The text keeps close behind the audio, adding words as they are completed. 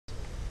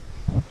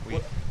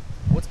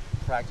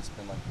practice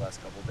been like the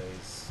last couple of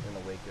days in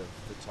the wake of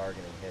the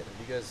targeting hit?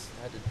 Have you guys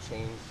had to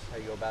change how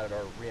you go about it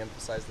or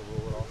re-emphasize the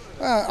rule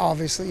at all?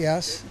 Obviously,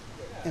 yes.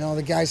 You know,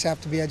 the guys have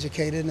to be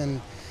educated,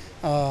 and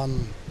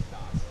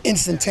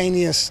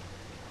instantaneous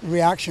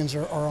reactions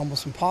are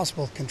almost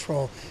impossible to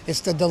control.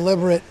 It's the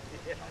deliberate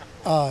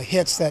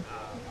hits that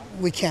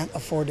we can't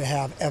afford to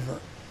have ever.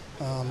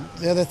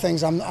 The other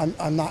things,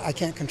 I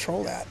can't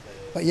control that.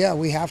 But yeah,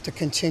 we have to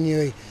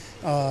continually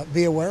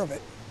be aware of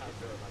it.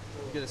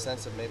 You get a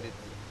sense of maybe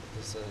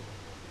this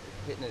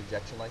hitting an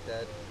ejection like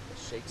that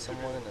shakes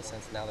someone in the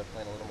sense now they're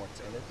playing a little more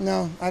timid?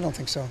 No, I don't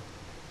think so.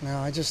 No,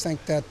 I just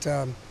think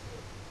that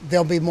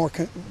they'll be more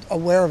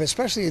aware of it,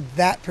 especially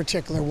that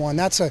particular one.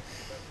 That's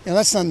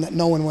something that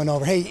no one went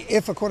over. Hey,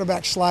 if a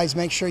quarterback slides,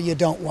 make sure you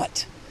don't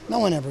what? No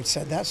one ever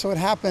said that. So it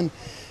happened,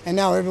 and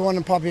now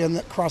everyone probably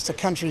across the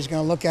country is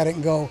going to look at it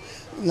and go,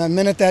 the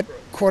minute that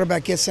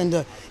quarterback gets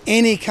into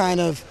any kind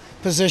of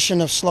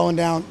position of slowing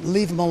down,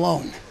 leave him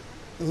alone.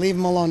 Leave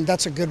him alone.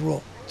 That's a good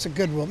rule. It's a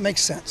good rule. It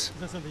makes sense. Is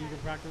that something you can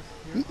practice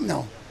here?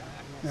 No.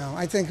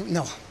 I think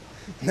no.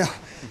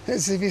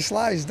 If he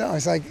slides, no.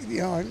 It's like, you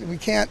know, we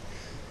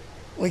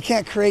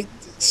can't create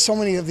so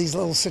many of these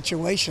little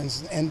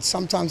situations, and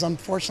sometimes,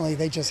 unfortunately,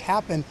 they just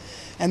happen,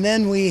 and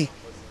then we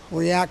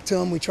react to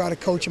them. We try to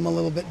coach them a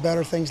little bit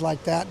better, things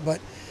like that.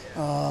 But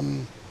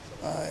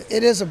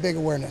it is a big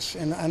awareness,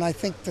 and I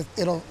think that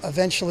it'll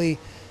eventually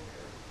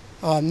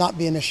not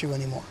be an issue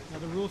anymore. Now,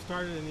 the rule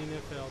started in the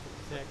NFL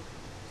to protect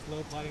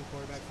slow plotting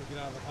quarterbacks who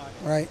get out of the pocket.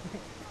 Right.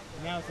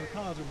 Now it's in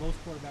college where most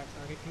quarterbacks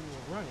are capable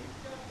of running.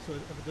 So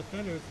if a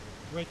defender's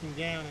breaking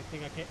down and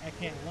think I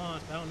can't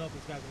launch, I don't know if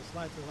this guy's going to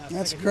slide to the last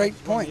That's a second.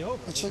 great point.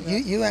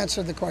 You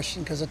answered the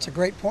question, because it's a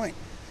great point.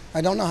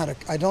 I don't know how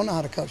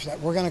to coach that.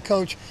 We're going to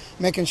coach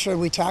making sure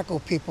we tackle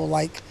people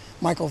like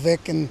Michael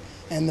Vick and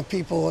the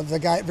people, the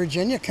guy at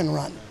Virginia can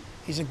run.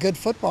 He's a good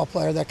football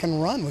player that can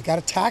run. We got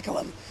to tackle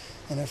him.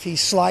 And if he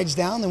slides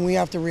down, then we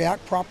have to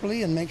react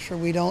properly and make sure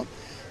we don't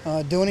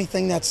do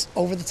anything that's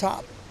over the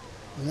top.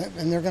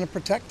 And they're going to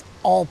protect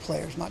all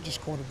players, not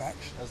just quarterbacks.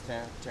 How's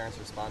Terrance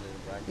responded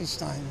in practice? He's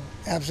fine.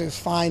 Absolutely, it's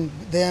fine.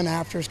 Then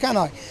after, it's kind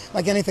of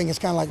like anything. It's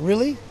kind of like,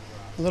 really,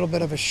 a little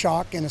bit of a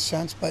shock in a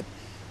sense, but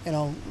you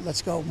know,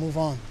 let's go, move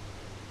on.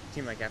 It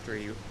seemed like after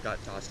you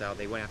got tossed out,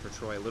 they went after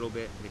Troy a little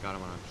bit. They got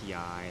him on a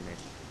PI and they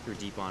threw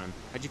deep on him.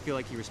 How'd you feel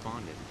like he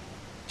responded?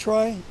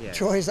 Troy? Yeah.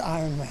 Troy's the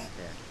Iron Man.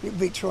 Yeah. You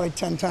beat Troy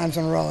 10 times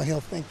in a row and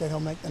he'll think that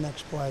he'll make the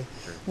next play,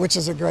 Sure. which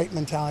is a great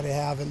mentality to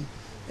have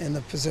in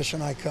the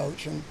position I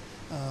coach. And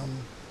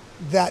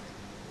that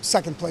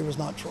second play was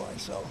not Troy,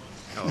 so.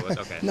 Oh, it was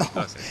okay. No,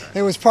 oh, sorry.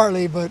 it was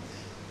partly, but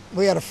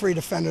we had a free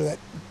defender that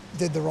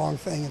did the wrong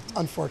thing,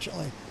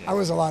 unfortunately. Yeah. I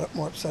was a lot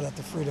more upset at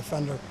the free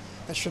defender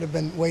that should have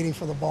been waiting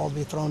for the ball to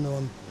be thrown to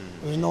him.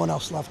 There was no one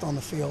else left on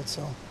the field,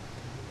 so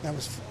that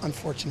was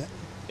unfortunate.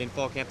 In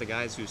fall camp, the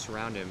guys who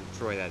surround him,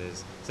 Troy that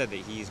is, said that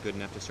he's good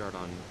enough to start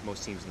on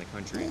most teams in the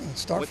country. Yeah,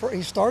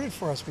 he started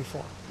for us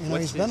before. You know,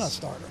 he's been a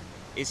starter.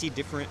 Is he a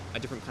different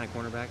kind of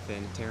cornerback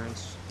than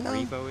Terrance or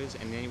Evo is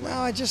in any way? No,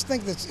 I just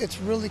think that it's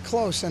really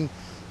close, and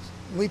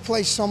we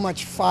play so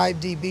much 5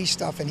 DB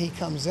stuff, and he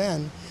comes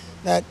in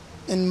that,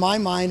 in my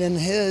mind and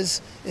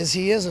his,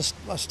 he is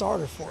a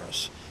starter for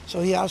us.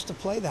 So he has to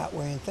play that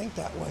way and think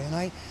that way. And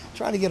I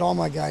try to get all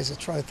my guys to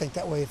try to think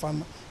that way. If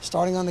I'm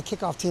starting on the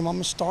kickoff team,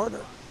 I'm a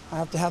starter. I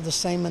have to have the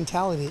same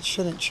mentality. It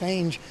shouldn't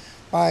change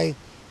by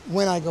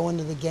when I go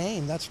into the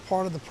game. That's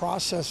part of the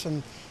process,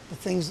 and the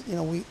things, you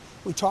know,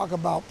 we talk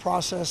about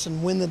process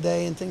and win the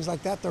day and things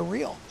like that. They're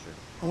real. Sure.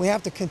 And we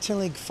have to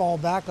continually fall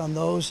back on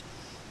those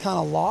kind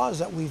of laws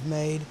that we've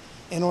made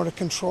in order to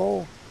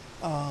control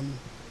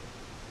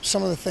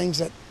some of the things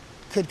that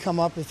could come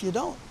up if you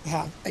don't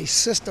have a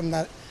system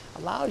that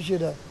allows you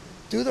to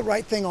do the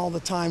right thing all the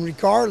time,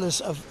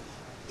 regardless of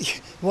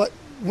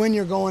when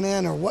you're going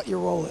in or what your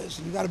role is.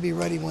 You got to be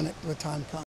ready when the time comes.